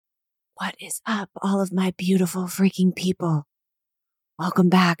What is up, all of my beautiful freaking people? Welcome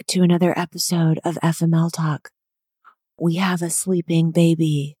back to another episode of FML Talk. We have a sleeping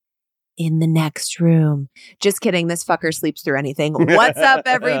baby in the next room. Just kidding. This fucker sleeps through anything. What's up,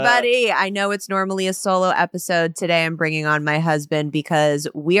 everybody? I know it's normally a solo episode. Today I'm bringing on my husband because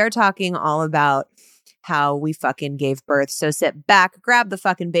we are talking all about how we fucking gave birth. So sit back, grab the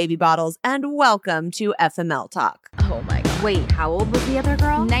fucking baby bottles, and welcome to FML Talk. Oh my God. Wait, how old was the other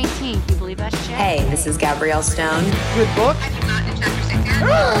girl? 19. Can you believe that shit? Hey, this is Gabrielle Stone. Good book. I did not inject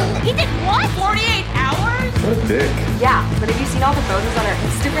her He did what? 48 hours? What a dick. Yeah, but have you seen all the photos on her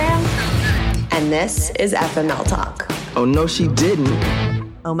Instagram? And this is FML Talk. Oh, no, she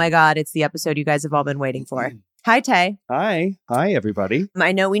didn't. Oh my God, it's the episode you guys have all been waiting for. Hi, Tay. Hi, everybody.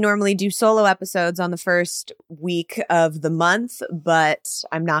 I know we normally do solo episodes on the first week of the month, but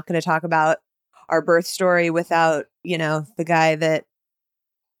I'm not going to talk about our birth story without, the guy that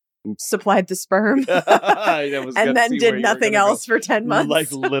supplied the sperm and then did nothing else for 10 months.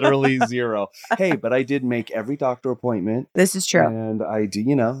 Like literally zero. Hey, but I did make every doctor appointment. This is true. And I do,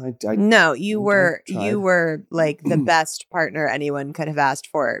 I No, you were like the best partner anyone could have asked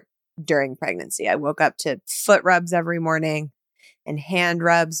for during pregnancy. I woke up to foot rubs every morning and hand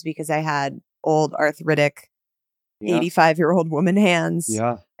rubs because I had old arthritic 85-year-old woman hands.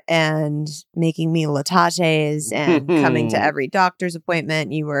 Yeah. And making me lattes and coming to every doctor's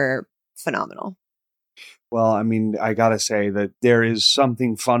appointment. You were phenomenal. Well, I mean, I gotta say that there is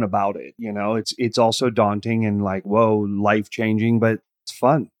something fun about it. It's also daunting and like, whoa, life-changing, but it's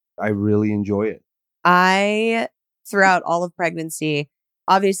fun. I really enjoy it. I, throughout all of pregnancy,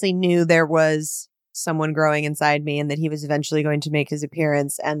 obviously knew there was someone growing inside me and that he was eventually going to make his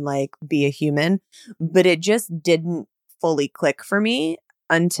appearance and like be a human, but it just didn't fully click for me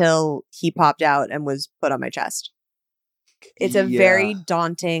until he popped out and was put on my chest. It's a very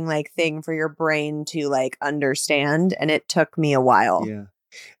daunting thing for your brain to understand, and it took me a while. Yeah.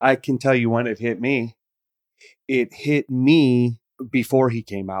 I can tell you when it hit me. It hit me before he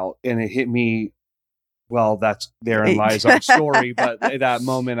came out, and it hit me, well, therein lies our story, but that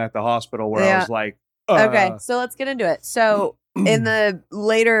moment at the hospital where I was like, Okay, so let's get into it. So in the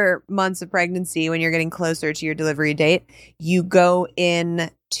later months of pregnancy, when you're getting closer to your delivery date, you go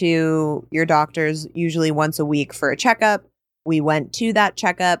in to your doctors usually once a week for a checkup. We went to that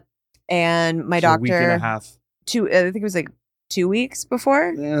checkup, and my doctor, a week and a half. I think it was 2 weeks before.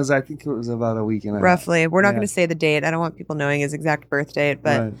 I think it was about a week and a half. Roughly. We're not going to say the date. I don't want people knowing his exact birth date,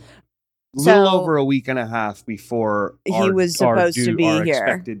 but right. Little over a week and a half before he was supposed to be here.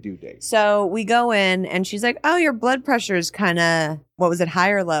 Expected due date. So we go in and she's like, "Oh, your blood pressure is kind of, what was it,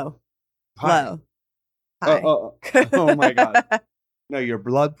 high or low?" High. Low. High. Oh my God. No, your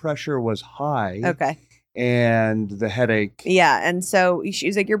blood pressure was high. Okay. And the headache. Yeah. And so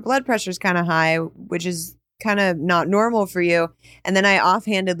she's like, "Your blood pressure is kind of high, which is kind of not normal for you." And then I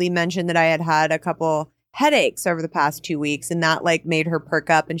offhandedly mentioned that I had had a couple headaches over the past 2 weeks, and that made her perk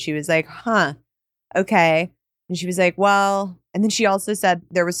up, and she was like, "Huh, okay." And she was like, "Well," and then she also said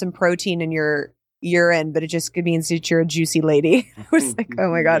there was some protein in your urine, but it just means that you're a juicy lady. I was like,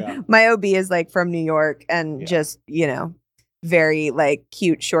 oh my God. Yeah. My OB is from New York and just, very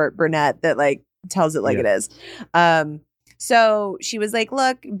cute short brunette that tells it it is. So she was like,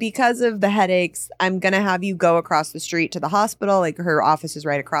 "Look, because of the headaches, I'm going to have you go across the street to the hospital." Her office is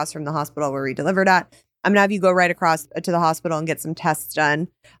right across from the hospital where we delivered at. "I'm going to have you go right across to the hospital and get some tests done.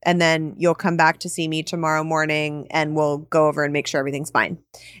 And then you'll come back to see me tomorrow morning and we'll go over and make sure everything's fine."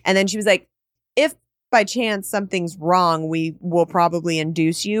 And then she was like, "If by chance something's wrong, we will probably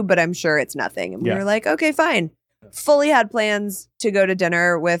induce you, but I'm sure it's nothing." And we were like, "Okay, fine." Fully had plans to go to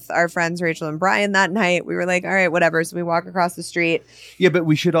dinner with our friends Rachel and Brian that night. We were like, all right, whatever. So we walk across the street. Yeah, but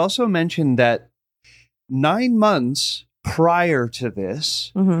we should also mention that 9 months prior to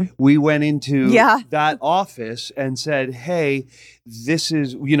this, we went into that office and said, "Hey, this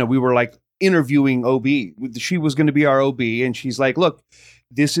is," we were interviewing OB. She was going to be our OB. And she's like, "Look,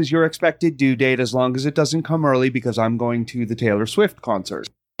 this is your expected due date as long as it doesn't come early because I'm going to the Taylor Swift concert."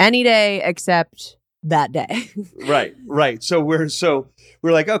 Any day except that day. Right. So we're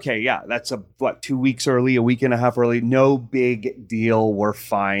like, okay, yeah, that's 2 weeks early, a week and a half early. No big deal. We're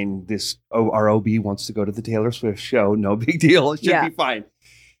fine. Our OB wants to go to the Taylor Swift show. No big deal. It should be fine.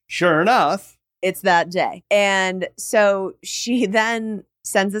 Sure enough, it's that day. And so she then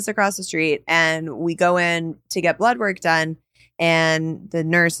sends us across the street and we go in to get blood work done. And the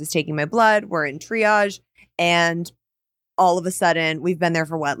nurse is taking my blood. We're in triage. And all of a sudden, we've been there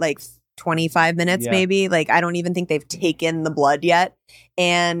for 25 minutes, maybe. I don't even think they've taken the blood yet.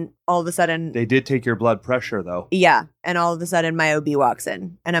 And all of a sudden... They did take your blood pressure, though. Yeah. And all of a sudden, my OB walks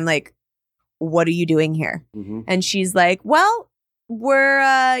in. And I'm like, what are you doing here? And she's like, well,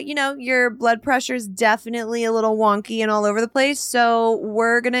 we're, your blood pressure's definitely a little wonky and all over the place. So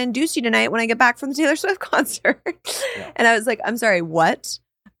we're going to induce you tonight when I get back from the Taylor Swift concert. And I was like, I'm sorry, what?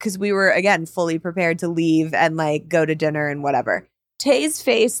 Because we were, again, fully prepared to leave and like go to dinner and whatever. Tay's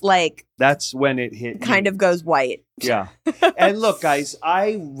face, like, that's when it hit kind of goes white. Yeah. And look, guys,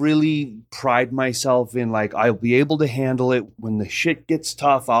 I really pride myself in like, I'll be able to handle it when the shit gets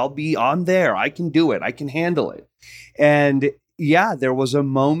tough. I'm there. I can do it. I can handle it. And yeah, there was a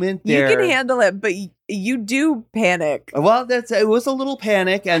moment there. You can handle it, but you do panic. Well, it was a little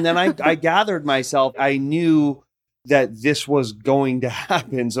panic. And then I gathered myself. I knew that this was going to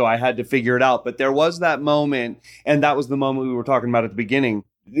happen. So I had to figure it out. But there was that moment. And that was the moment we were talking about at the beginning.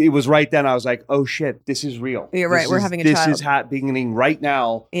 It was right then. I was like, oh, shit, this is real. You're right. We're having a child. This is happening right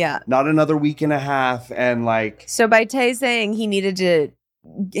now. Yeah. Not another week and a half. And like. So by Tay saying he needed to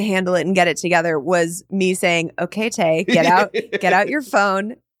handle it and get it together was me saying, okay, Tay, get out your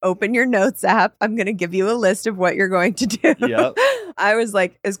phone, open your notes app. I'm going to give you a list of what you're going to do. Yep. I was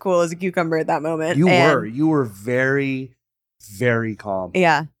like as cool as a cucumber at that moment. You were very, very calm.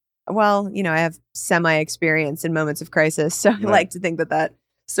 Yeah. Well, I have semi-experience in moments of crisis. So I like to think that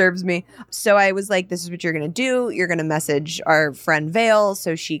serves me. So I was like, this is what you're going to do. You're going to message our friend Vale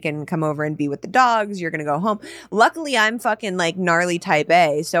so she can come over and be with the dogs. You're going to go home. Luckily, I'm fucking like gnarly type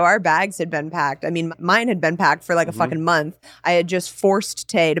A. So our bags had been packed. I mean, mine had been packed for like a fucking month. I had just forced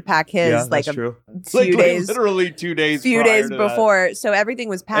Tay to pack his few days. Literally 2 days. Few days before. That. So everything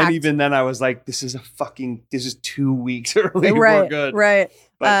was packed. And even then I was like, this is 2 weeks early. Right, we're good. Right.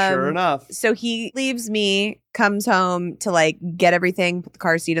 But sure enough. So he leaves me, comes home to like get everything, put the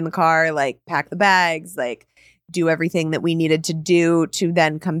car seat in the car, like pack the bags, like do everything that we needed to do to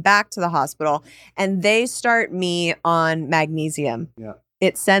then come back to the hospital. And they start me on magnesium. Yeah.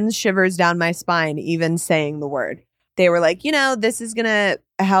 It sends shivers down my spine, even saying the word. They were like, this is going to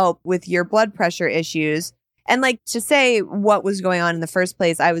help with your blood pressure issues. And like to say what was going on in the first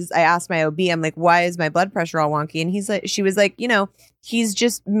place, I asked my OB, I'm like, why is my blood pressure all wonky? And she was like, he's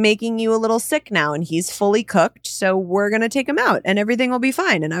just making you a little sick now and he's fully cooked. So we're going to take him out and everything will be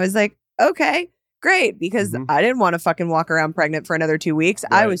fine. And I was like, okay, great. Because I didn't want to fucking walk around pregnant for another 2 weeks.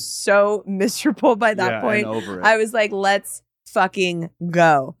 Right. I was so miserable by that point. Over it. I was like, let's fucking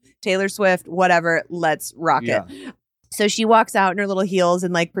go. Taylor Swift, whatever, let's rock it. So she walks out in her little heels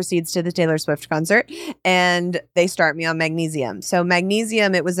and like proceeds to the Taylor Swift concert and they start me on magnesium. So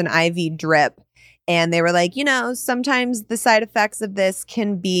magnesium, it was an IV drip and they were like, sometimes the side effects of this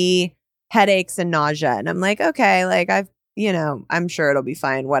can be headaches and nausea. And I'm like, okay, like I'm sure it'll be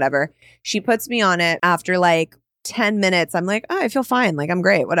fine, whatever. She puts me on it after like 10 minutes. I'm like, oh, I feel fine. Like I'm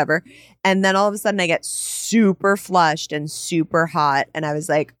great, whatever. And then all of a sudden I get super flushed and super hot. And I was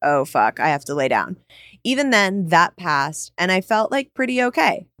like, oh, fuck, I have to lay down. Even then, that passed, and I felt like pretty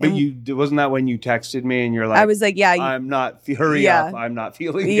okay. But wasn't that when you texted me and you're like, I was like, yeah, I'm not, hurry up, I'm not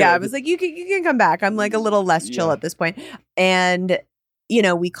feeling good. Yeah, I was like, you can come back. I'm like a little less chill at this point. And,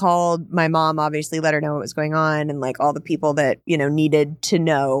 we called my mom, obviously let her know what was going on. And like all the people that, needed to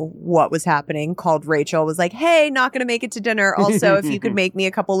know what was happening, called Rachel, was like, hey, not going to make it to dinner. Also, if you could make me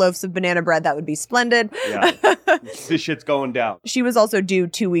a couple loaves of banana bread, that would be splendid. Yeah. This shit's going down. She was also due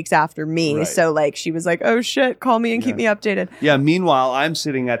 2 weeks after me. Right. So like, she was like, oh shit, call me and keep me updated. Yeah. Meanwhile, I'm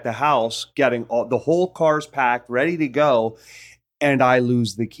sitting at the house getting the whole car's packed, ready to go. And I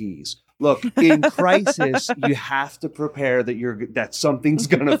lose the keys. Look, in crisis, you have to prepare that something's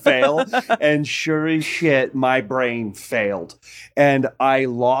going to fail. And sure as shit, my brain failed. And I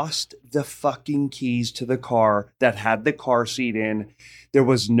lost the fucking keys to the car that had the car seat in. There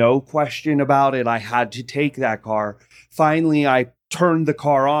was no question about it. I had to take that car. Finally, I turned the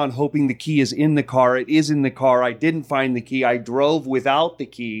car on, hoping the key is in the car. It is in the car. I didn't find the key. I drove without the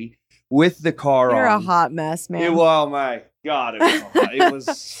key with the car on. You're a hot mess, man. Oh, my God. It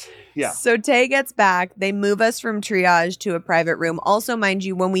was... Yeah. So Tay gets back. They move us from triage to a private room. Also, mind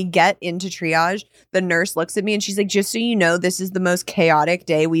you, when we get into triage, the nurse looks at me and she's like, just so you know, this is the most chaotic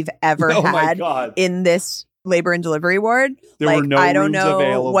day we've ever had in this labor and delivery ward. There were no I don't rooms know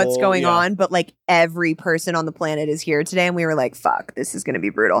available. what's going on, but like every person on the planet is here today. And we were like, fuck, this is going to be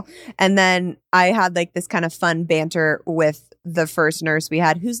brutal. And then I had like this kind of fun banter with the first nurse we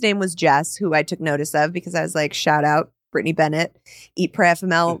had, whose name was Jess, who I took notice of because I was like, shout out Brittany Bennett, Eat Pray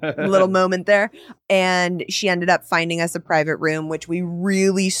FML little moment there. And she ended up finding us a private room, which we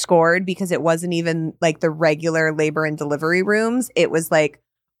really scored because it wasn't even like the regular labor and delivery rooms. It was like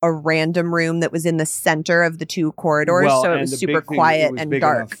a random room that was in the center of the 2 corridors. So it was super quiet and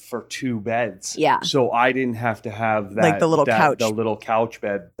dark. For 2 beds. Yeah. So I didn't have to have that. Like the little couch. The little couch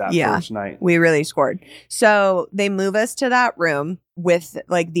bed that first night. We really scored. So they move us to that room with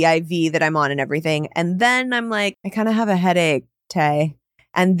like the IV that I'm on and everything. And then I'm like, I kind of have a headache, Tay.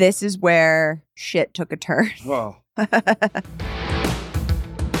 And this is where shit took a turn. Oh.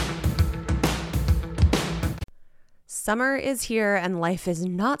 Summer is here and life is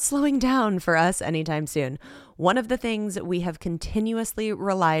not slowing down for us anytime soon. One of the things we have continuously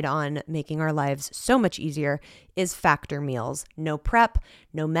relied on making our lives so much easier is Factor meals. No prep,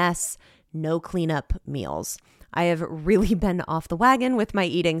 no mess, no cleanup meals. I have really been off the wagon with my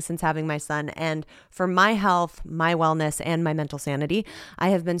eating since having my son, and for my health, my wellness, and my mental sanity, I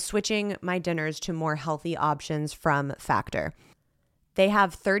have been switching my dinners to more healthy options from Factor. They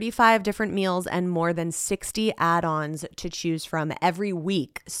have 35 different meals and more than 60 add-ons to choose from every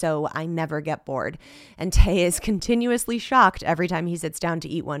week, so I never get bored. And Tay is continuously shocked every time he sits down to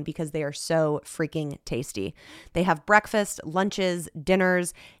eat one because they are so freaking tasty. They have breakfast, lunches,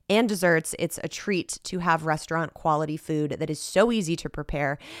 dinners, and desserts. It's a treat to have restaurant quality food that is so easy to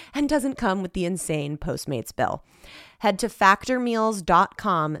prepare and doesn't come with the insane Postmates bill. Head to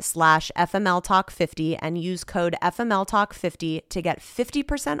factormeals.com/FMLTalk50 and use code FMLTalk50 to get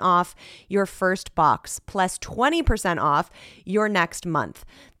 50% off your first box plus 20% off your next month.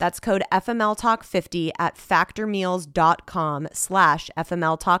 That's code FMLTalk50 at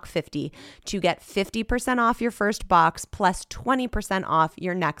factormeals.com/FMLTalk50 to get 50% off your first box plus 20% off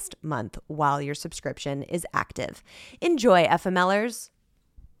your next month while your subscription is active. Enjoy, FMLers.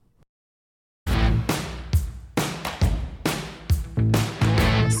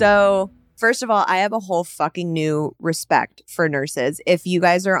 So, first of all, I have a whole fucking new respect for nurses. If you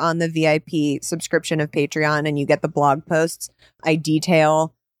guys are on the VIP subscription of Patreon and you get the blog posts, I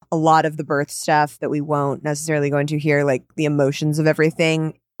detail a lot of the birth stuff that we won't necessarily go into here, like the emotions of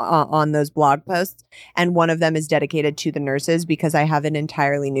everything on those blog posts. And one of them is dedicated to the nurses because I have an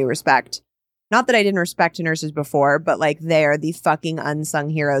entirely new respect. Not that I didn't respect nurses before, but like they're the fucking unsung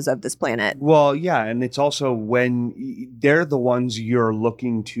heroes of this planet. Well, yeah. And it's also when they're the ones you're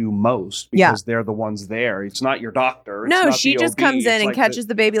looking to most because they're the ones there. It's not your doctor. No, she just comes in and catches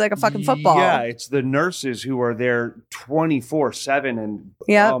the baby like a fucking football. Yeah, it's the nurses who are there 24/7. And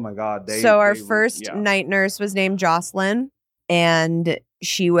oh my God. So our first night nurse was named Jocelyn, and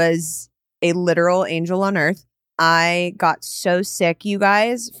she was a literal angel on earth. I got so sick, you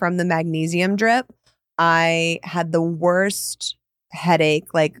guys, from the magnesium drip. I had the worst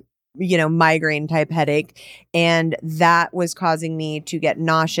headache, like, migraine type headache. And that was causing me to get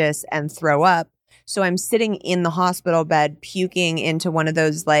nauseous and throw up. So I'm sitting in the hospital bed, puking into one of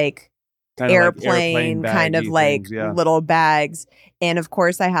those like airplane kind of like little bags. And of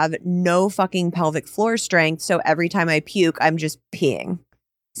course, I have no fucking pelvic floor strength. So every time I puke, I'm just peeing,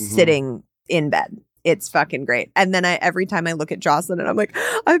 sitting in bed. It's fucking great. And then every time I look at Jocelyn and I'm like,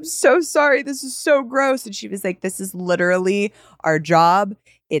 I'm so sorry. This is so gross. And she was like, this is literally our job.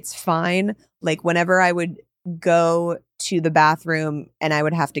 It's fine. Like whenever I would go to the bathroom and I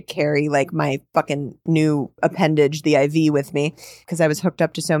would have to carry like my fucking new appendage, the IV with me, because I was hooked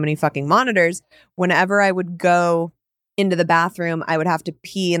up to so many fucking monitors. Whenever I would go into the bathroom, I would have to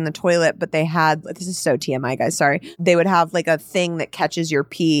pee in the toilet, but they had, this is so TMI guys, sorry. They would have like a thing that catches your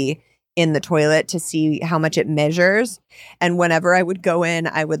pee in the toilet to see how much it measures. And whenever I would go in,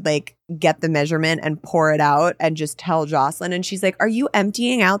 I would like get the measurement and pour it out and just tell Jocelyn. And she's like, are you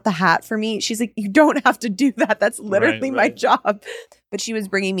emptying out the hat for me? She's like, you don't have to do that. That's literally my job. But she was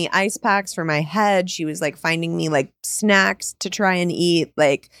bringing me ice packs for my head. She was like finding me like snacks to try and eat,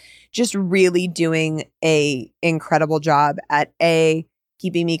 like just really doing a incredible job at A,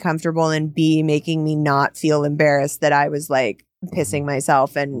 keeping me comfortable, and B, making me not feel embarrassed that I was like pissing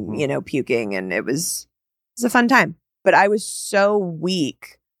myself and, puking. And it was a fun time. But I was so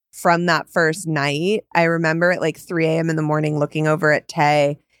weak from that first night. I remember at like 3 a.m. in the morning looking over at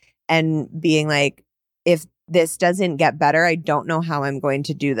Tay and being like, if this doesn't get better, I don't know how I'm going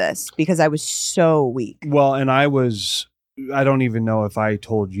to do this, because I was so weak. Well, and I don't even know if I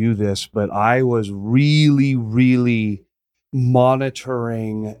told you this, but I was really, really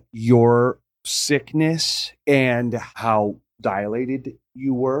monitoring your sickness and how dilated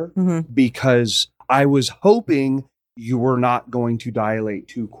you were, because I was hoping you were not going to dilate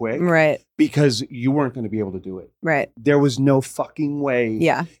too quick. Right. Because you weren't going to be able to do it. Right. There was no fucking way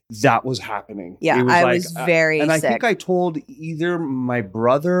that was happening. Yeah, it was I was very and sick. I think I told either my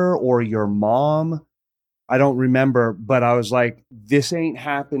brother or your mom. I don't remember, but I was like, this ain't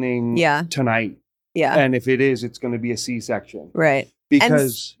happening tonight. Yeah. And if it is, it's going to be a C-section. Right.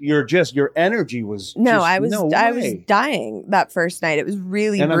 Because your energy was I was dying that first night. It was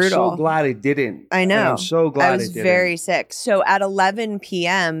really brutal. I'm so glad it didn't. I know. And I'm so glad I was very sick. So at 11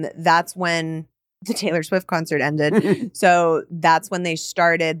 p.m., that's when the Taylor Swift concert ended. So that's when they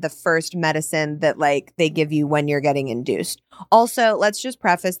started the first medicine that like they give you when you're getting induced. Also, let's just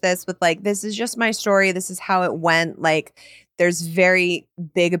preface this with like, this is just my story. This is how it went. Like, there's very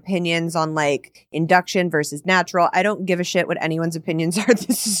big opinions on like induction versus natural. I don't give a shit what anyone's opinions are.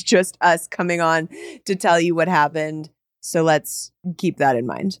 This is just us coming on to tell you what happened. So let's keep that in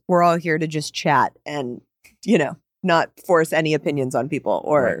mind. We're all here to just chat and, not force any opinions on people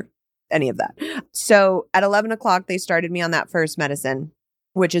or any of that. So at 11 o'clock, they started me on that first medicine,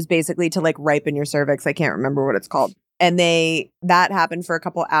 which is basically to like ripen your cervix. I can't remember what it's called. And that happened for a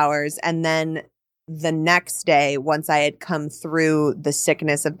couple hours. And then the next day, once I had come through the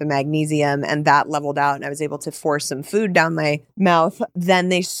sickness of the magnesium and that leveled out and I was able to force some food down my mouth, then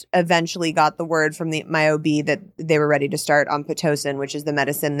they eventually got the word from my OB that they were ready to start on Pitocin, which is the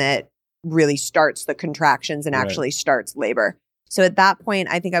medicine that really starts the contractions and actually starts labor. So at that point,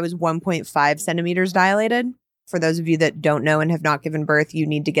 I think I was 1.5 centimeters dilated. For those of you that don't know and have not given birth, you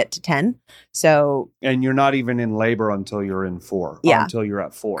need to get to 10. And you're not even in labor until you're in 4. Yeah. Until you're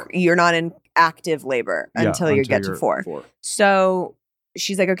at 4. You're not in active labor until you get to 4. So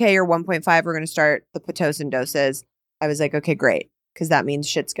she's like, okay, you're 1.5. We're going to start the Pitocin doses. I was like, okay, great. Because that means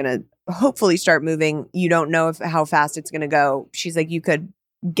shit's going to hopefully start moving. You don't know how fast it's going to go. She's like, you could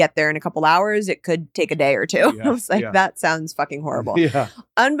get there in a couple hours. It could take a day or two. I was like, that sounds fucking horrible.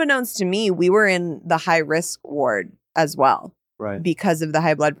 Unbeknownst to me, we were in the high risk ward as well. Right. Because of the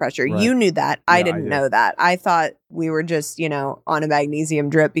high blood pressure. Right. You knew that. I didn't know that. I thought we were just, on a magnesium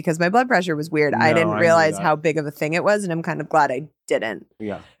drip because my blood pressure was weird. I didn't realize how big of a thing it was. And I'm kind of glad I didn't.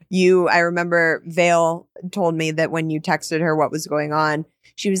 Yeah. I remember Vale told me that when you texted her what was going on,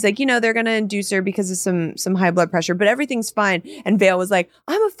 she was like, they're going to induce her because of some high blood pressure, but everything's fine. And Vale was like,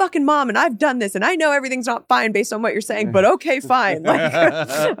 I'm a fucking mom and I've done this and I know everything's not fine based on what you're saying, but okay, fine. Like,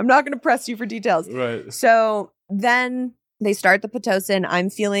 I'm not going to press you for details. Right. So then they start the Pitocin. I'm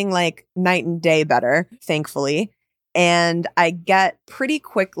feeling like night and day better, thankfully. And I get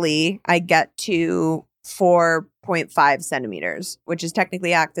to 4.5 centimeters, which is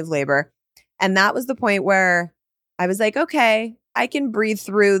technically active labor. And that was the point where I was like, okay, I can breathe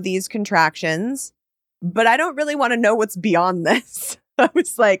through these contractions, but I don't really want to know what's beyond this. I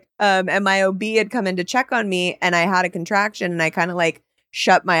was like, and my OB had come in to check on me and I had a contraction and I kind of like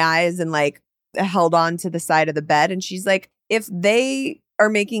shut my eyes and like held on to the side of the bed. And she's like, if they are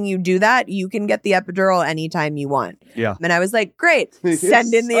making you do that, you can get the epidural anytime you want. Yeah. And I was like, great,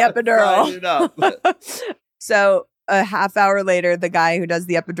 send in the epidural. Sign it up. So a half hour later, the guy who does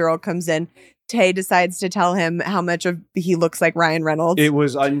the epidural comes in. Tay decides to tell him how much he looks like Ryan Reynolds. It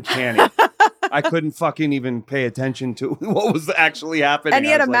was uncanny. I couldn't fucking even pay attention to what was actually happening. And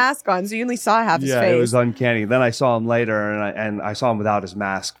he had a mask on, so you only saw half his face. Yeah, it was uncanny. Then I saw him later, and I saw him without his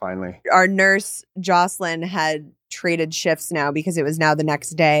mask finally. Our nurse, Jocelyn, had traded shifts now because it was now the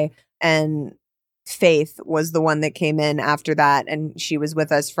next day. And Faith was the one that came in after that. And she was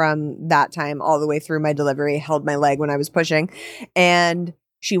with us from that time all the way through my delivery, held my leg when I was pushing. And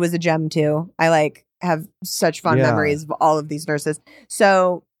she was a gem too. I have such fond memories of all of these nurses.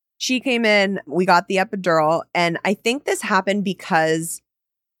 So she came in, we got the epidural, and I think this happened because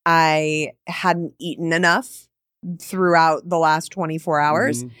I hadn't eaten enough throughout the last 24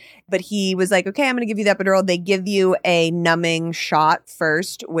 hours. Mm-hmm. But he was like, okay, I'm going to give you the epidural. They give you a numbing shot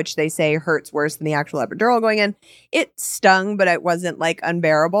first, which they say hurts worse than the actual epidural going in. It stung, but it wasn't like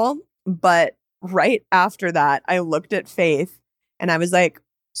unbearable. But right after that, I looked at Faith and I was like,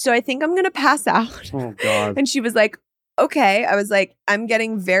 so I think I'm going to pass out. Oh, God. And she was like, okay. I was like, I'm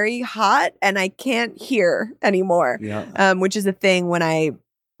getting very hot and I can't hear anymore. Yeah. Which is a thing when I'm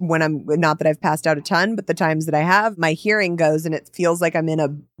not that I've passed out a ton, but the times that I have, my hearing goes and it feels like I'm in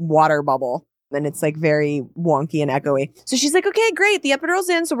a water bubble and it's like very wonky and echoey. So she's like, okay, great. The epidural's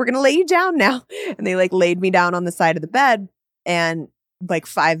in. So we're going to lay you down now. And they like laid me down on the side of the bed and like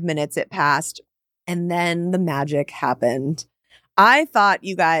 5 minutes it passed. And then the magic happened. I thought,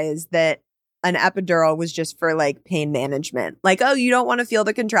 you guys, that an epidural was just for like pain management. Like, oh, you don't want to feel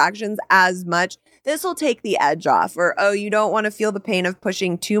the contractions as much. This will take the edge off. Or, oh, you don't want to feel the pain of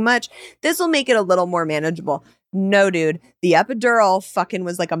pushing too much. This will make it a little more manageable. No, dude. The epidural fucking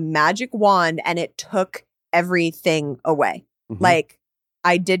was like a magic wand and it took everything away. Mm-hmm. Like,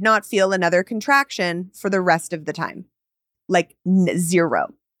 I did not feel another contraction for the rest of the time. Like,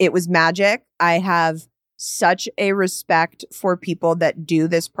 zero. It was magic. I have such a respect for people that do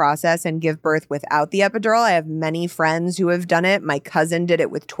this process and give birth without the epidural. I have many friends who have done it. My cousin did it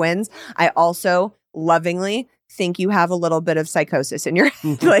with twins. I also lovingly think you have a little bit of psychosis in your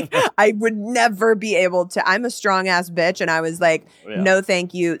head. Like, I would never be able to. I'm a strong ass bitch. And I was like, no,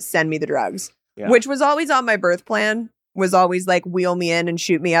 thank you. Send me the drugs, which was always on my birth plan, was always like, wheel me in and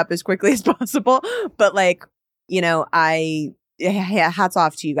shoot me up as quickly as possible. But like, you know, hats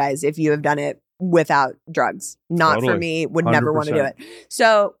off to you guys if you have done it without drugs. Not for me. Would 100%. Never want to do it.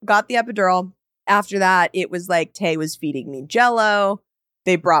 So got the epidural. After that, it was like Tay was feeding me Jell-O.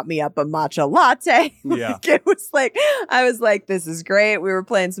 They brought me up a matcha latte. Yeah. It was like, I was like, this is great. We were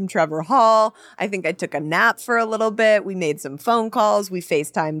playing some Trevor Hall. I think I took a nap for a little bit. We made some phone calls. We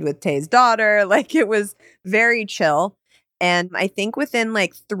FaceTimed with Tay's daughter. Like, it was very chill. And I think within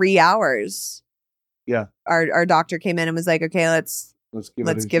like 3 hours, our doctor came in and was like, okay, let's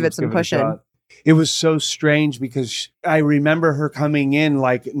give it some pushing. It was so strange because I remember her coming in,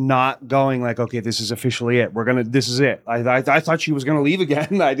 like, not going like, okay, this is officially it. This is it. I thought she was going to leave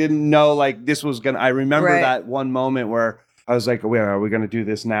again. I didn't know like this was going to, I remember that one moment where I was like, wait, are we going to do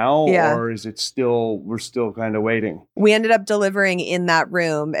this now? Yeah. Or is it still, we're still kind of waiting? We ended up delivering in that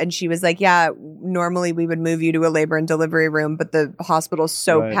room. And she was like, yeah, normally we would move you to a labor and delivery room, but the hospital's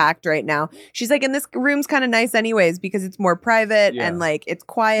so packed right now. She's like, and this room's kind of nice anyways, because it's more private and like it's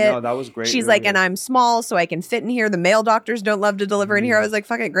quiet. No, that was great. She's like, and I'm small, so I can fit in here. The male doctors don't love to deliver in here. I was like,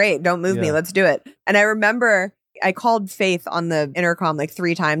 fuck it, great. Don't move me. Let's do it. And I remember I called Faith on the intercom like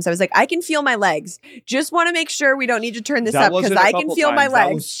 3 times. I was like, I can feel my legs. Just want to make sure we don't need to turn this up because I can feel my legs.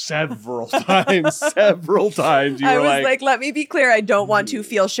 That was several times. Several times. I was like, let me be clear. I don't want to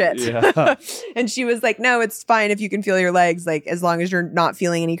feel shit. Yeah. And she was like, no, it's fine if you can feel your legs. Like, as long as you're not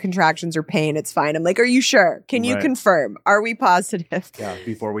feeling any contractions or pain, it's fine. I'm like, are you sure? Can you confirm? Are we positive? Yeah,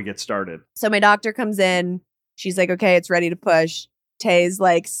 before we get started. So my doctor comes in. She's like, okay, it's ready to push. Tay's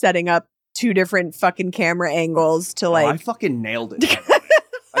like setting up 2 different fucking camera angles to like. I fucking nailed it.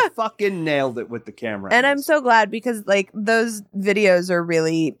 I fucking nailed it with the camera. And I'm so glad because like those videos are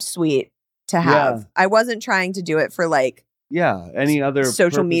really sweet to have. Yeah. I wasn't trying to do it for like any other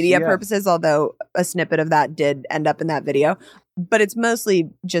social media purposes, although a snippet of that did end up in that video. But it's mostly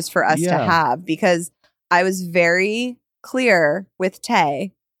just for us to have because I was very clear with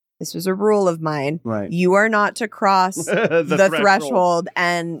Tay. This was a rule of mine. Right. You are not to cross the threshold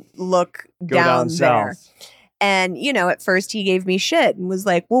and look down there. South. And, you know, at first he gave me shit and was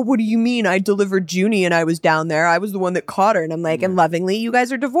like, well, what do you mean? I delivered Junie and I was down there. I was the one that caught her. And I'm like, and lovingly, you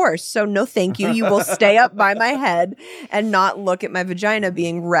guys are divorced. So no, thank you. You will stay up by my head and not look at my vagina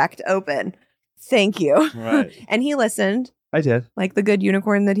being wrecked open. Thank you. Right. And he listened. I did. Like the good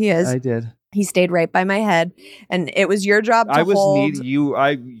unicorn that he is. I did. He stayed right by my head. And it was your job to hold.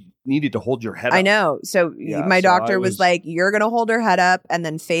 I needed to hold your head up. I know. So my doctor was like, you're going to hold her head up. And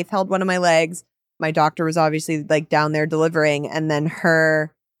then Faith held one of my legs. My doctor was obviously like down there delivering. And then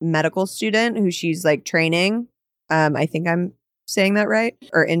her medical student who she's like training, I think I'm saying that right,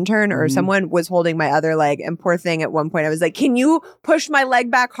 or intern or someone was holding my other leg. And poor thing, at one point I was like, can you push my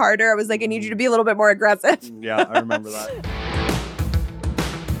leg back harder? I was like, I need you to be a little bit more aggressive. Yeah, I remember that.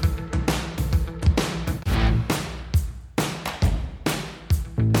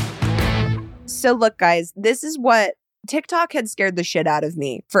 So look, guys, this is what TikTok had scared the shit out of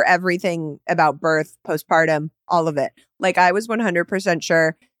me for everything about birth, postpartum, all of it. Like I was 100%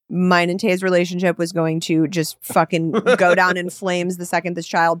 sure mine and Tay's relationship was going to just fucking go down in flames the second this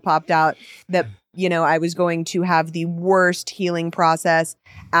child popped out. That, you know, I was going to have the worst healing process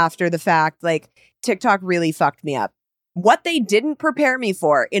after the fact. Like TikTok really fucked me up. What they didn't prepare me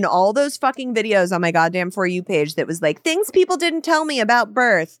for in all those fucking videos on my goddamn For You page that was like, things people didn't tell me about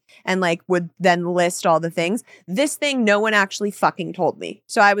birth, and like would then list all the things. This thing no one actually fucking told me.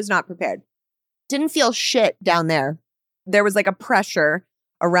 So I was not prepared. Didn't feel shit down there. There was like a pressure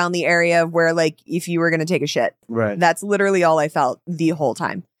around the area of where like if you were going to take a shit. Right. That's literally all I felt the whole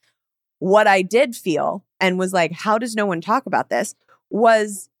time. What I did feel and was like, how does no one talk about this,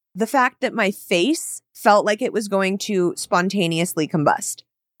 was the fact that my face felt like it was going to spontaneously combust.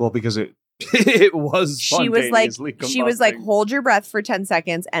 Well, because it was spontaneously combusting. She was like, hold your breath for 10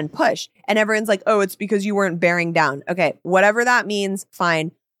 seconds and push. And everyone's like, oh, it's because you weren't bearing down. Okay, whatever that means,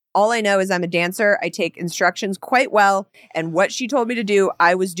 fine. All I know is I'm a dancer. I take instructions quite well. And what she told me to do,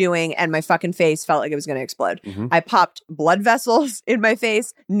 I was doing. And my fucking face felt like it was going to explode. Mm-hmm. I popped blood vessels in my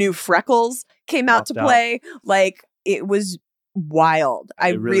face. New freckles came out to play. Like it was wild.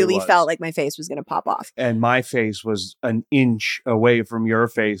 I really felt like my face was going to pop off. And my face was an inch away from your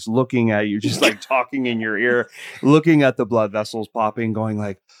face, looking at you, just like talking in your ear, looking at the blood vessels popping, going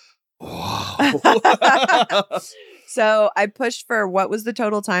like, So I pushed for, what was the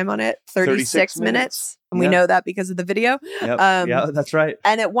total time on it? 36 minutes. And we know that because of the video. Yep. Yeah, that's right.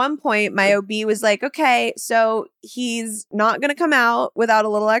 And at one point, my OB was like, okay, so he's not going to come out without a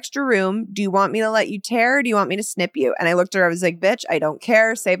little extra room. Do you want me to let you tear, or do you want me to snip you? And I looked at her, I was like, bitch, I don't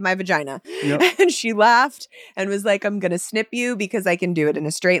care. Save my vagina. Yep. And she laughed and was like, I'm going to snip you because I can do it in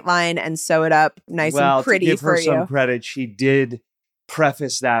a straight line and sew it up nice and pretty to give for her you. Some credit, she did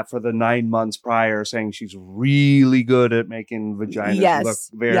preface that for the 9 months prior, saying she's really good at making vaginas look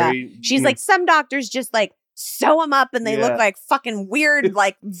very... She's like, some doctors just like sew them up and they look like fucking weird,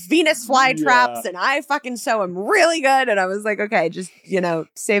 like Venus flytraps, and I fucking sew them really good. And I was like, okay, just,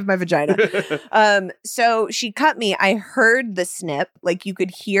 save my vagina. So she cut me. I heard the snip, like you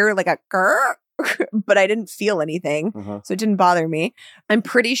could hear like a grrr, but I didn't feel anything. So it didn't bother me. I'm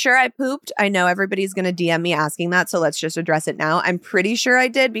pretty sure I pooped. I know everybody's going to DM me asking that, so let's just address it now. I'm pretty sure I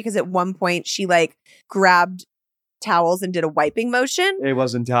did, because at one point she like grabbed towels and did a wiping motion. It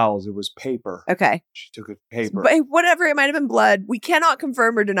wasn't towels, it was paper. Okay. She took a paper. But whatever, it might have been blood. We cannot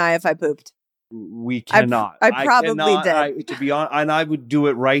confirm or deny if I pooped. We cannot. I probably did. To be honest, and I would do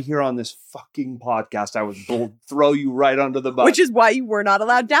it right here on this fucking podcast. I would throw you right under the bus. Which is why you were not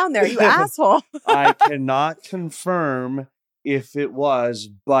allowed down there, you asshole. I cannot confirm if it was,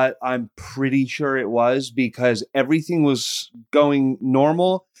 but I'm pretty sure it was, because everything was going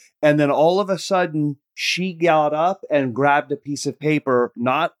normal. And then all of a sudden, she got up and grabbed a piece of paper,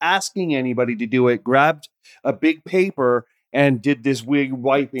 not asking anybody to do it, grabbed a big paper and did this wig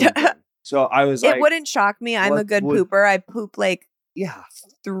wiping thing. So I was like, it wouldn't shock me. I'm a good pooper. I poop like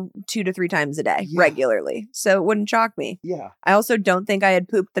 2 to 3 times a day regularly. So it wouldn't shock me. Yeah. I also don't think I had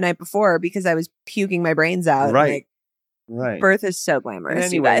pooped the night before because I was puking my brains out. Right. Right. Birth is so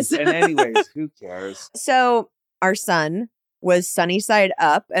glamorous, you guys. anyways, who cares? So our son was sunny side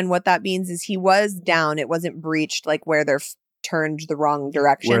up. And what that means is he was down. It wasn't breached, like where they're turned the wrong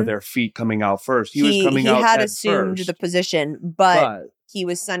direction. Where their feet coming out first. He was coming out He had assumed first. The position, but he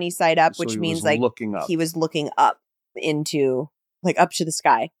was sunny side up, which means like he was looking up into, like up to the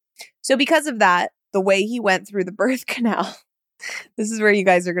sky. So because of that, the way he went through the birth canal, this is where you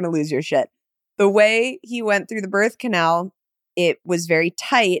guys are going to lose your shit. The way he went through the birth canal, it was very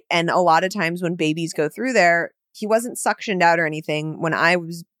tight. And a lot of times when babies go through there, he wasn't suctioned out or anything. When I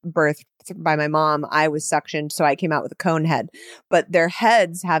was birthed by my mom, I was suctioned. So I came out with a cone head, but their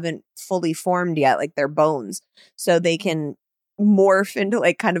heads haven't fully formed yet, like their bones. So they can morph into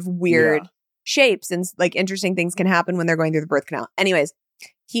like kind of weird shapes, and like interesting things can happen when they're going through the birth canal. Anyways,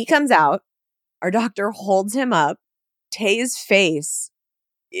 he comes out. Our doctor holds him up. Tay's face,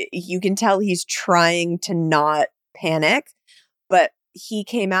 you can tell he's trying to not panic, but he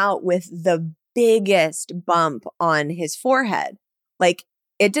came out with the biggest bump on his forehead. Like,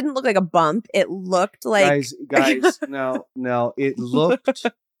 it didn't look like a bump. It looked like... Guys, no. It looked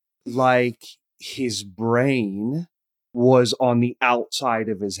like his brain was on the outside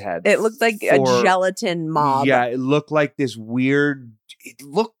of his head. It looked like a gelatin mob. Yeah, it looked like this weird... It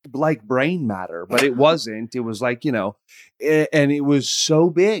looked like brain matter, but it wasn't. It was like, and it was so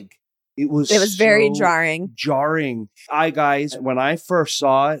big. It was very jarring. Guys, when I first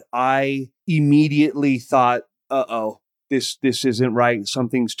saw it, I immediately thought, uh-oh, this isn't right.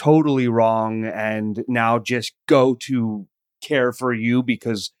 Something's totally wrong. And now just go to care for you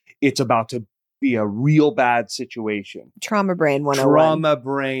because it's about to be a real bad situation. Trauma brain 101. Trauma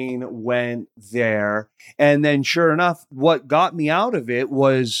brain went there. And then sure enough, what got me out of it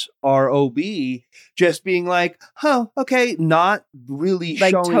was our OB just being like, okay, not really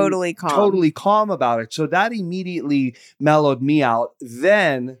like showing totally calm about it. So that immediately mellowed me out.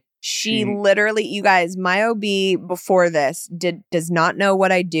 Then she literally, you guys, my OB before this does not know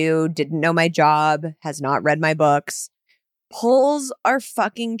what I do, didn't know my job, has not read my books, pulls our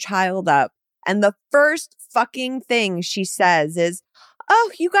fucking child up. And the first fucking thing she says is,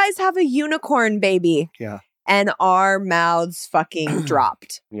 oh, you guys have a unicorn baby. Yeah. And our mouths fucking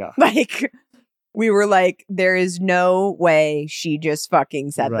dropped. Yeah. Like, we were like, there is no way she just fucking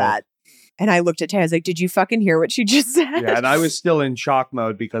said that. And I looked at Tay, I was like, did you fucking hear what she just said? Yeah, and I was still in shock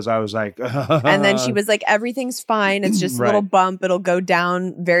mode because I was like... And then she was like, everything's fine. It's just a little bump. It'll go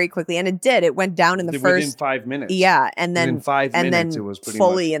down very quickly. And it did. It went down in the first... Within 5 minutes. Yeah. And then... Within 5 minutes, it was pretty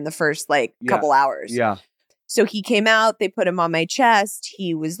fully much... in the first, couple hours. Yeah. So he came out. They put him on my chest.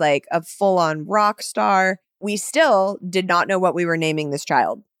 He was like a full-on rock star. We still did not know what we were naming this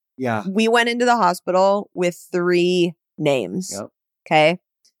child. Yeah. We went into the hospital with 3 names. Yep. Okay.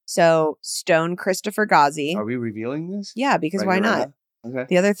 So Stone Christopher Ghazi. Are we revealing this? Yeah, because why not? Okay.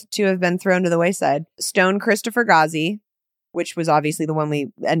 The other 2 have been thrown to the wayside. Stone Christopher Ghazi, which was obviously the one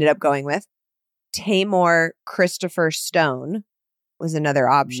we ended up going with. Tamor Christopher Stone was another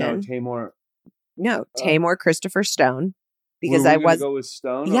option. Tamor Christopher Stone. Because I was go with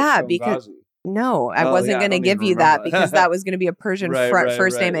Stone. Yeah, because I wasn't going to give you that because that was going to be a Persian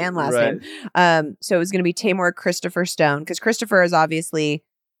first name and last name. So it was going to be Tamor Christopher Stone because Christopher is obviously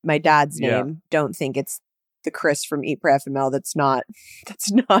my dad's name. Don't think it's the Chris from Eat Pray FML. That's not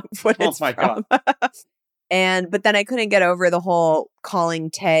what it's from. God. But then I couldn't get over the whole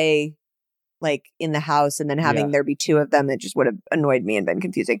calling Tay like in the house and then having there be two of them. It just would have annoyed me and been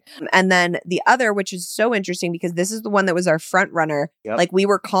confusing. And then the other, which is so interesting because this is the one that was our front runner. Yep. Like we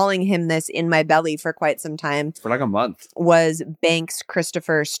were calling him this in my belly for quite some time. For like a month. Was Banks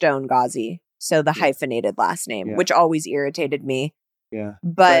Christopher Stone Ghazi. So the hyphenated last name, which always irritated me. Yeah.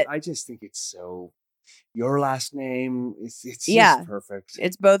 But I just think it's so... Your last name, it's just perfect.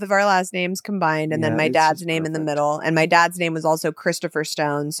 It's both of our last names combined and then my dad's name in the middle. And my dad's name was also Christopher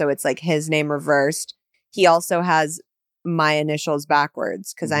Stone. So it's like his name reversed. He also has my initials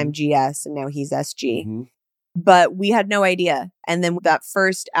backwards because I'm GS and now he's SG. Mm-hmm. But we had no idea. And then that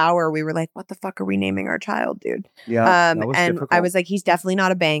first hour we were like, what the fuck are we naming our child, dude? Yeah. And difficult. I was like, he's definitely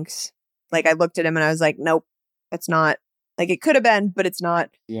not a Banks. Like I looked at him and I was like, nope, it's not. Like it could have been, but it's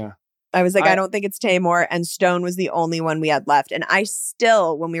not. Yeah. I was like, I don't think it's Tamor. And Stone was the only one we had left. And I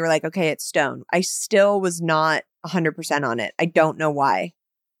still, when we were like, okay, it's Stone, I still was not 100% on it. I don't know why.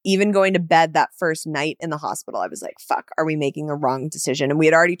 Even going to bed that first night in the hospital, I was like, fuck, are we making a wrong decision? And we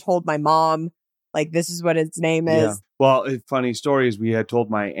had already told my mom, like, this is what its name is. Yeah. Well, funny story is we had told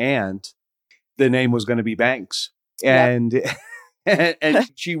my aunt the name was going to be Banks. And, and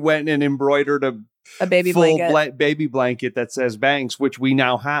she went and embroidered a baby blanket. Baby blanket that says Banks, which we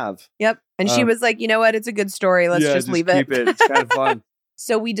now have. Yep. And she was like, you know what? It's a good story. Let's just leave it. Keep it. It's kind of fun.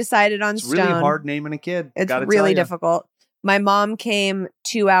 So we decided on Stone. It's really hard naming a kid. It's really difficult. My mom came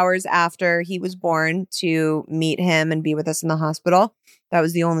 2 hours after he was born to meet him and be with us in the hospital. That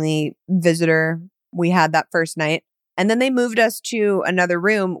was the only visitor we had that first night. And then they moved us to another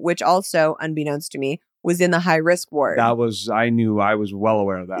room, which also, unbeknownst to me, was in the high risk ward. I knew I was well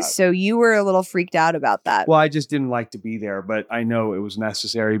aware of that. So you were a little freaked out about that. Well, I just didn't like to be there, but I know it was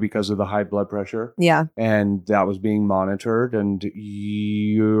necessary because of the high blood pressure. Yeah. And that was being monitored and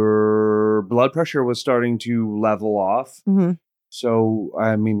your blood pressure was starting to level off. Mm-hmm. So,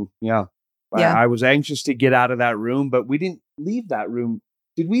 I mean, I was anxious to get out of that room, but we didn't leave that room.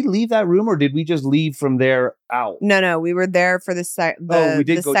 Did we leave that room or did we just leave from there out? No. We were there for the second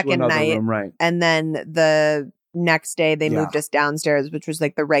night. Room, right. And then the next day they moved us downstairs, which was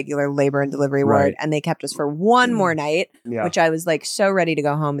like the regular labor and delivery ward. And they kept us for one more night, which I was like so ready to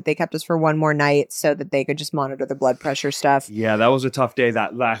go home. But they kept us for one more night so that they could just monitor the blood pressure stuff. Yeah, that was a tough day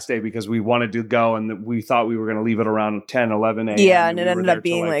that last day because we wanted to go and we thought we were going to leave it around 10, 11 a.m. Yeah, and it ended up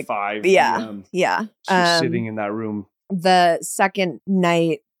being like 5 p.m. Yeah. Just sitting in that room. The second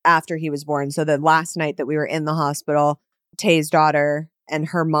night after he was born, so the last night that we were in the hospital, Tay's daughter and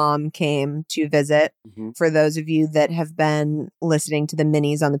her mom came to visit. Mm-hmm. For those of you that have been listening to the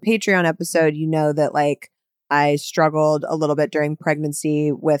minis on the Patreon episode, you know that like I struggled a little bit during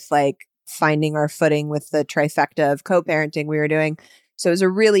pregnancy with like finding our footing with the trifecta of co-parenting we were doing. So it was a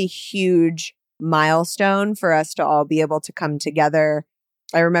really huge milestone for us to all be able to come together.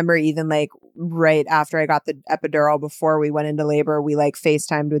 I remember even like right after I got the epidural before we went into labor, we like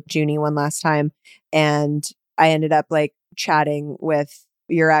FaceTimed with Junie one last time. And I ended up like chatting with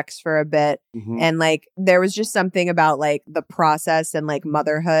your ex for a bit. Mm-hmm. And like there was just something about like the process and like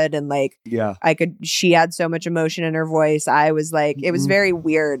motherhood and like she had so much emotion in her voice. I was like, it was very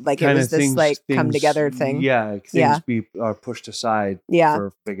weird. Like kind it was this like come together thing. Yeah. Things be pushed aside for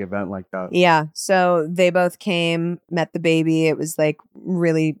a big event like that. Yeah. So they both came, met the baby. It was like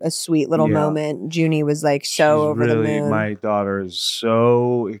really a sweet little moment. Junie was like She's over the moon. My daughter is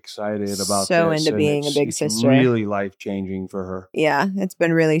so excited about so this. Into being a big sister. It's really life changing for her. Yeah. It's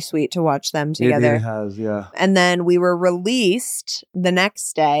been really sweet to watch them together. It has, yeah. And then we were released the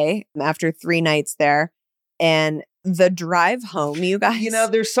next day after 3 nights there. And the drive home, you guys. You know,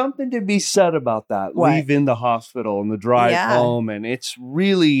 there's something to be said about that. What? Leaving the hospital and the drive home. And it's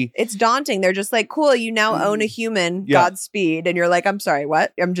really... It's daunting. They're just like, cool, you now own a human. Godspeed. And you're like, I'm sorry,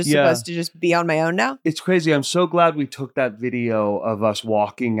 what? I'm just supposed to just be on my own now? It's crazy. I'm so glad we took that video of us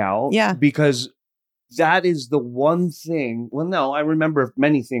walking out. Yeah. Because... that is the one thing. Well, no, I remember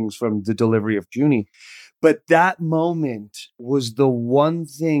many things from the delivery of Junie, but that moment was the one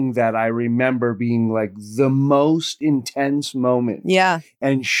thing that I remember being like the most intense moment. Yeah.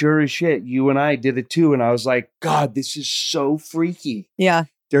 And sure as shit, you and I did it too. And I was like, God, this is so freaky. Yeah.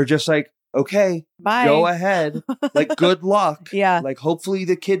 They're just like, okay, bye. Go ahead. Like, good luck. Yeah. Like, hopefully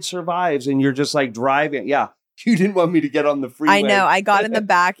the kid survives and you're just like driving. Yeah. You didn't want me to get on the freeway. I know. I got in the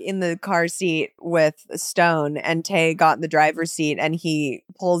back in the car seat with Stone, and Tay got in the driver's seat, and he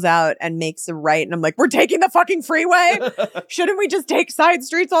pulls out and makes a right. And I'm like, we're taking the fucking freeway? Shouldn't we just take side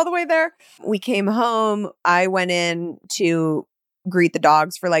streets all the way there? We came home. I went in to greet the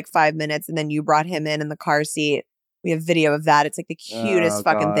dogs for like 5 minutes, and then you brought him in the car seat. We have video of that. It's like the cutest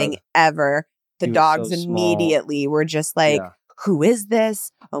fucking thing ever. The dogs so immediately were just like, who is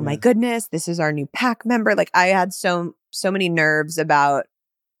this? Oh my goodness, this is our new pack member. Like, I had so many nerves about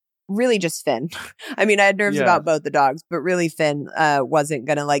really just Finn. I mean, I had nerves about both the dogs, but really Finn wasn't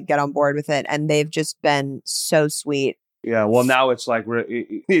gonna like get on board with it, and they've just been so sweet. Yeah, well, now it's like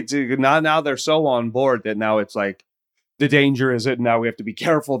it's now they're so on board that now it's like the danger is that now we have to be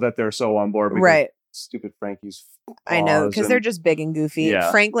careful that they're so on board. Right. Stupid Frankie's. I know, because they're just big and goofy.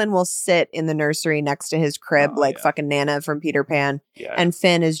 Yeah. Franklin will sit in the nursery next to his crib fucking Nana from Peter Pan. Yeah. And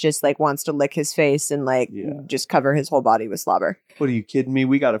Finn is just like wants to lick his face and like just cover his whole body with slobber. What are you kidding me?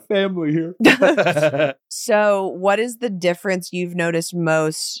 We got a family here. So what is the difference you've noticed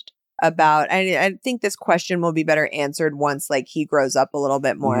most about, I think this question will be better answered once like he grows up a little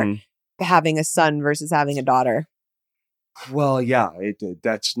bit more, having a son versus having a daughter? Well, yeah,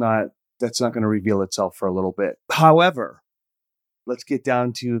 that's not going to reveal itself for a little bit. However, let's get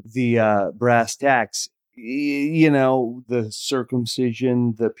down to the brass tacks. You know, the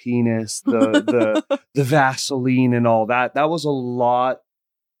circumcision, the penis, the Vaseline and all that. That was a lot.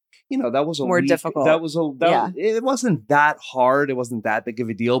 You know, that was a more difficult. It wasn't that hard. It wasn't that big of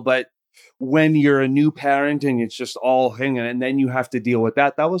a deal. But when you're a new parent and it's just all hanging, and then you have to deal with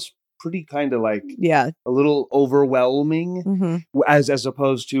that, that was pretty kind of like a little overwhelming as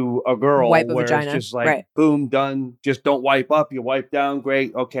opposed to a girl wipe a where vagina. It's just like boom, done. Just don't wipe up. You wipe down.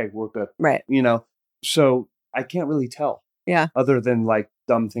 Great. Okay, we're good. Right. You know, so I can't really tell. Yeah. Other than like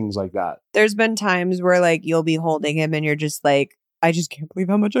dumb things like that. There's been times where like you'll be holding him and you're just like, I just can't believe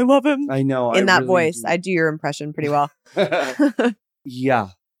how much I love him. I know. In that really voice. I do your impression pretty well. Yeah.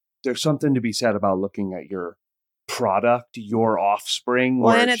 There's something to be said about looking at your product, your offspring.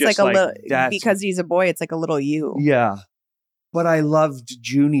 Well, and it's like a little, because he's a boy, it's like a little you. Yeah. But I loved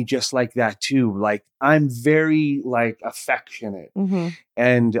Junie just like that too. Like, I'm very like affectionate,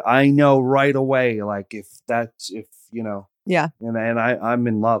 and I know right away, like if you know, and I'm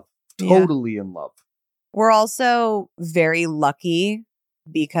in love, totally in love. We're also very lucky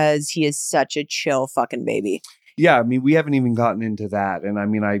because he is such a chill fucking baby. Yeah, I mean, we haven't even gotten into that, and I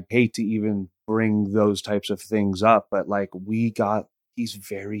mean, I hate to even bring those types of things up, but like he's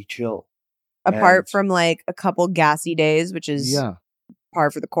very chill. Apart from like a couple gassy days, which is par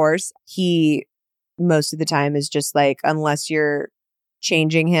for the course, he most of the time is just like, unless you're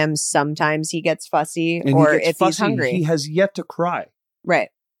changing him, sometimes he gets fussy, and or if he's hungry. He has yet to cry. Right.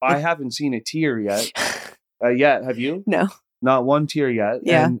 I haven't seen a tear yet. Yet, have you? No. Not one tear yet.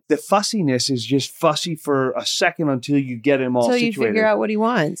 Yeah. And the fussiness is just fussy for a second until you get him all situated. Until you figure out what he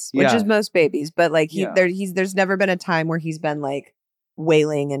wants, which is most babies. But like there's never been a time where he's been like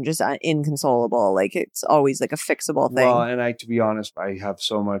wailing and just inconsolable. Like, it's always like a fixable thing. Well, and to be honest, I have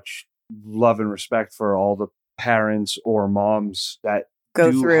so much love and respect for all the parents or moms that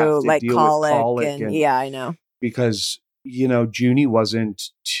go through like colic and yeah, I know. Because, you know, Junie wasn't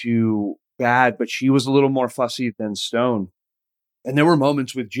too bad, but she was a little more fussy than Stone. And there were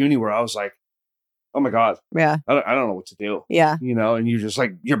moments with Junie where I was like, oh my God. Yeah. I don't know what to do. Yeah. You know, and you're just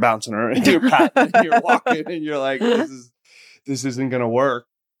like, you're bouncing her and you're patting and you're walking and you're like, this isn't going to work.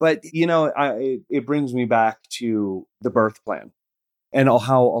 But, you know, it brings me back to the birth plan and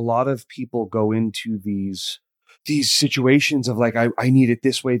how a lot of people go into these situations of like, I need it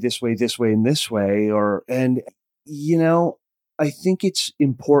this way, this way, this way, and this way. And, you know, I think it's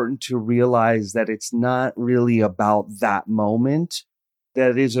important to realize that it's not really about that moment.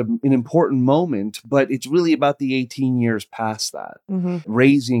 That is an important moment, but it's really about the 18 years past that,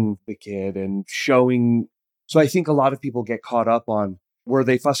 raising the kid and showing. So I think a lot of people get caught up on were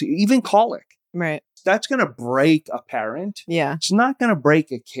they fussy, even colic. Right. That's going to break a parent. Yeah. It's not going to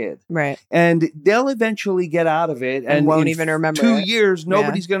break a kid. Right. And they'll eventually get out of it. And won't even remember 2 years,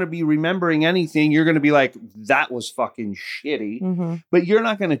 nobody's going to be remembering anything. You're going to be like, that was fucking shitty. But you're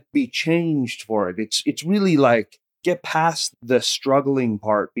not going to be changed for it. It's really like, get past the struggling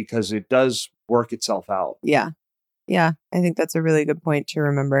part because it does work itself out. Yeah. Yeah. I think that's a really good point to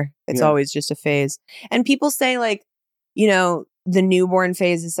remember. It's always just a phase. And people say like, you know, the newborn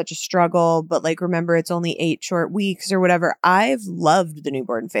phase is such a struggle, but like, remember, it's only 8 short weeks or whatever. I've loved the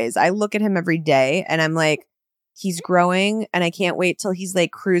newborn phase. I look at him every day and I'm like, he's growing and I can't wait till he's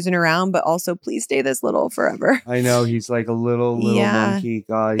like cruising around, but also please stay this little forever. I know he's like a little monkey.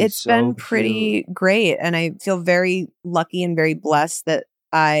 God, it's been pretty great. And I feel very lucky and very blessed that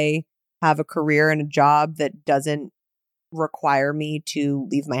I have a career and a job that doesn't require me to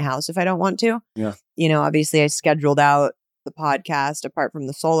leave my house if I don't want to. Yeah. You know, obviously I scheduled out the podcast apart from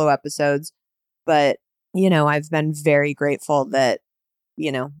the solo episodes, but you know, I've been very grateful that,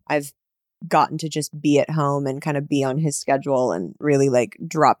 you know, I've gotten to just be at home and kind of be on his schedule and really like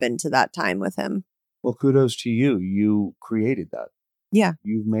drop into that time with him. Well, kudos to you. You created that. Yeah.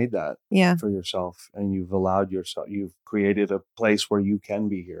 You've made that for yourself, and you've allowed yourself, you've created a place where you can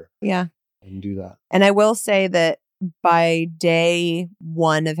be here. Yeah. And do that. And I will say that by day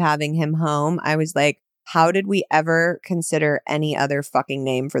 1 of having him home, I was like, how did we ever consider any other fucking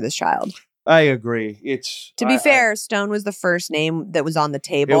name for this child? I agree. To be fair, Stone was the first name that was on the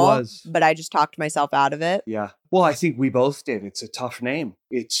table. It was. But I just talked myself out of it. Yeah. Well, I think we both did. It's a tough name.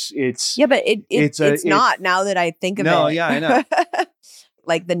 It's yeah, but it's not now that I think of it. No, yeah, I know.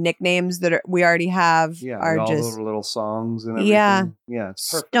 Like the nicknames that we already have are all just those little songs and everything. Yeah,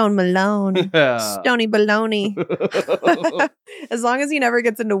 it's perfect. Stone Malone, Stony Baloney. As long as he never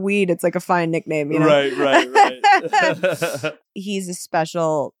gets into weed, it's like a fine nickname, you know? Right. He's a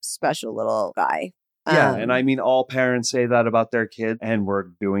special little guy. Yeah, and I mean, all parents say that about their kid, and we're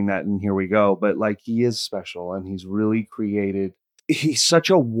doing that, and here we go. But like, he is special, and he's really created. He's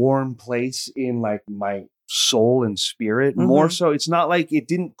such a warm place in like my soul and spirit. More so, it's not like it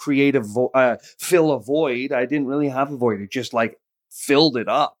didn't create fill a void. I didn't really have a void. It just like filled it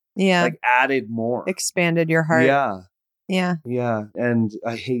up. Yeah, like added more, expanded your heart. Yeah. And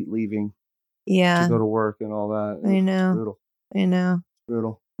I hate leaving. Yeah, to go to work and all that. I know. It's brutal. I know. It's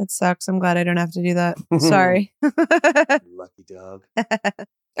brutal. That sucks. I'm glad I don't have to do that. Sorry. Lucky dog.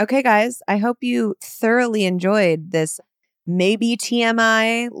 Okay, guys. I hope you thoroughly enjoyed this maybe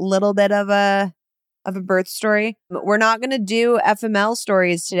TMI little bit of a birth story. We're not going to do FML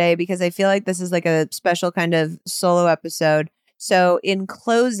stories today because I feel like this is like a special kind of solo episode. So in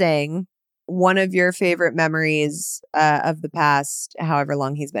closing, one of your favorite memories of the past, however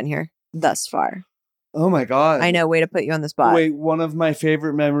long he's been here thus far. Oh my God. I know, way to put you on the spot. Wait, one of my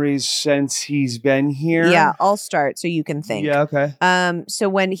favorite memories since he's been here? Yeah, I'll start so you can think. Yeah, okay. So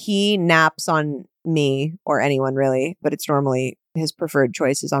when he naps on me, or anyone really, but it's normally his preferred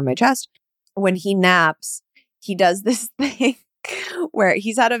choice is on my chest. When he naps, he does this thing where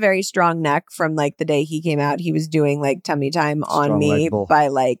he's had a very strong neck from like the day he came out. He was doing like tummy time on me by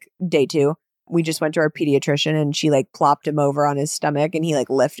like day 2. We just went to our pediatrician and she like plopped him over on his stomach and he like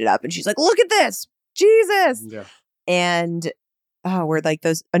lifted up and she's like, look at this, Jesus. Yeah. And we're like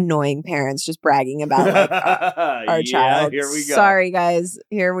those annoying parents just bragging about like our child. Here we go. Sorry, guys.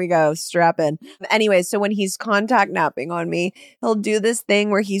 Here we go. Strap in. Anyway, so when he's contact napping on me, he'll do this thing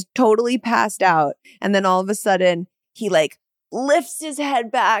where he's totally passed out. And then all of a sudden he like lifts his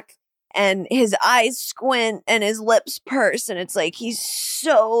head back and his eyes squint and his lips purse. And it's like he's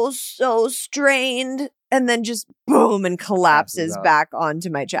so strained. And then just boom and collapses back onto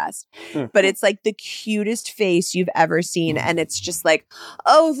my chest. But it's like the cutest face you've ever seen. And it's just like,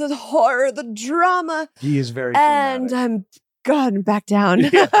 oh, the horror, the drama. He is very And dramatic. I'm gone back down.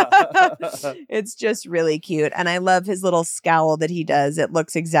 Yeah. It's just really cute. And I love his little scowl that he does. It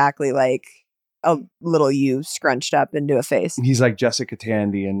looks exactly like a little you scrunched up into a face. He's like Jessica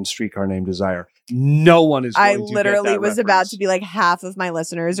Tandy in Streetcar Named Desire. No one is going to get that literally was reference. About to be like, half of my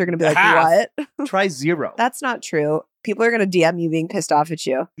listeners are going to be like, what? Try 0. That's not true. People are going to DM you being pissed off at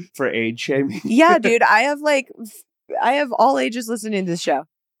you. For age shaming. Yeah, dude. I have all ages listening to this show.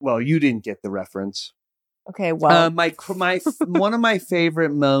 Well, you didn't get the reference. Okay, well. My one of my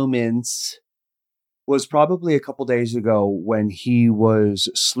favorite moments was probably a couple days ago when he was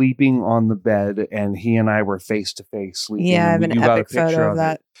sleeping on the bed and he and I were face to face sleeping. Yeah, I have an epic photo of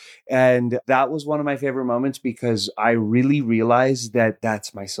that. And that was one of my favorite moments because I really realized that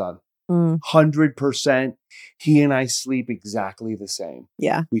that's my son. 100%. He and I sleep exactly the same.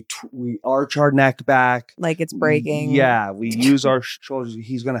 Yeah. We arch our neck back. Like it's breaking. Yeah. We use our shoulders.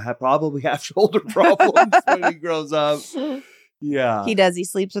 He's going to probably have shoulder problems when he grows up. Yeah. He does. He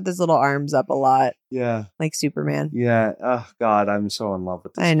sleeps with his little arms up a lot. Yeah. Like Superman. Yeah. Oh, God. I'm so in love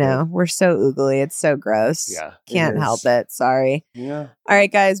with this. I know. We're so oogly. It's so gross. Yeah. Can't help it. Sorry. Yeah. All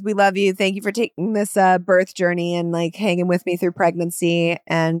right, guys. We love you. Thank you for taking this birth journey and like hanging with me through pregnancy.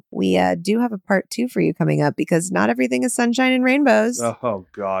 And we do have a part 2 for you coming up because not everything is sunshine and rainbows. Oh,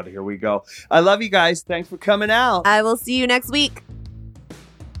 God. Here we go. I love you guys. Thanks for coming out. I will see you next week.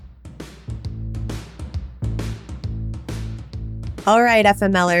 All right,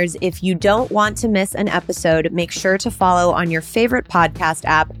 FMLers, if you don't want to miss an episode, make sure to follow on your favorite podcast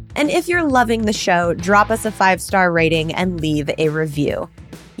app. And if you're loving the show, drop us a 5-star rating and leave a review.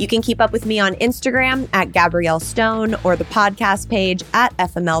 You can keep up with me on Instagram at Gabrielle Stone or the podcast page at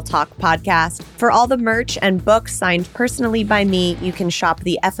FML Talk Podcast. For all the merch and books signed personally by me, you can shop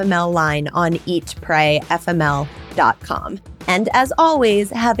the FML line on eatprayfml.com. And as always,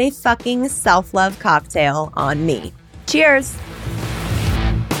 have a fucking self-love cocktail on me. Cheers!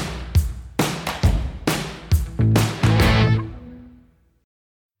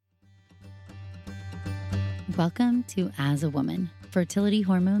 Welcome to As a Woman, Fertility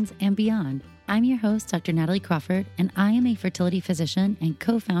Hormones and Beyond. I'm your host, Dr. Natalie Crawford, and I am a fertility physician and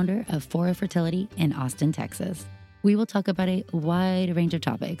co-founder of Fora Fertility in Austin, Texas. We will talk about a wide range of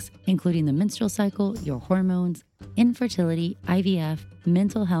topics, including the menstrual cycle, your hormones, infertility, IVF,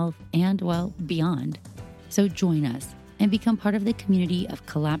 mental health, and, well, beyond. So join us and become part of the community of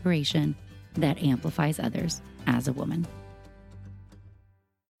collaboration that amplifies others as a woman.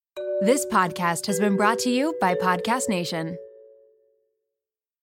 This podcast has been brought to you by Podcast Nation.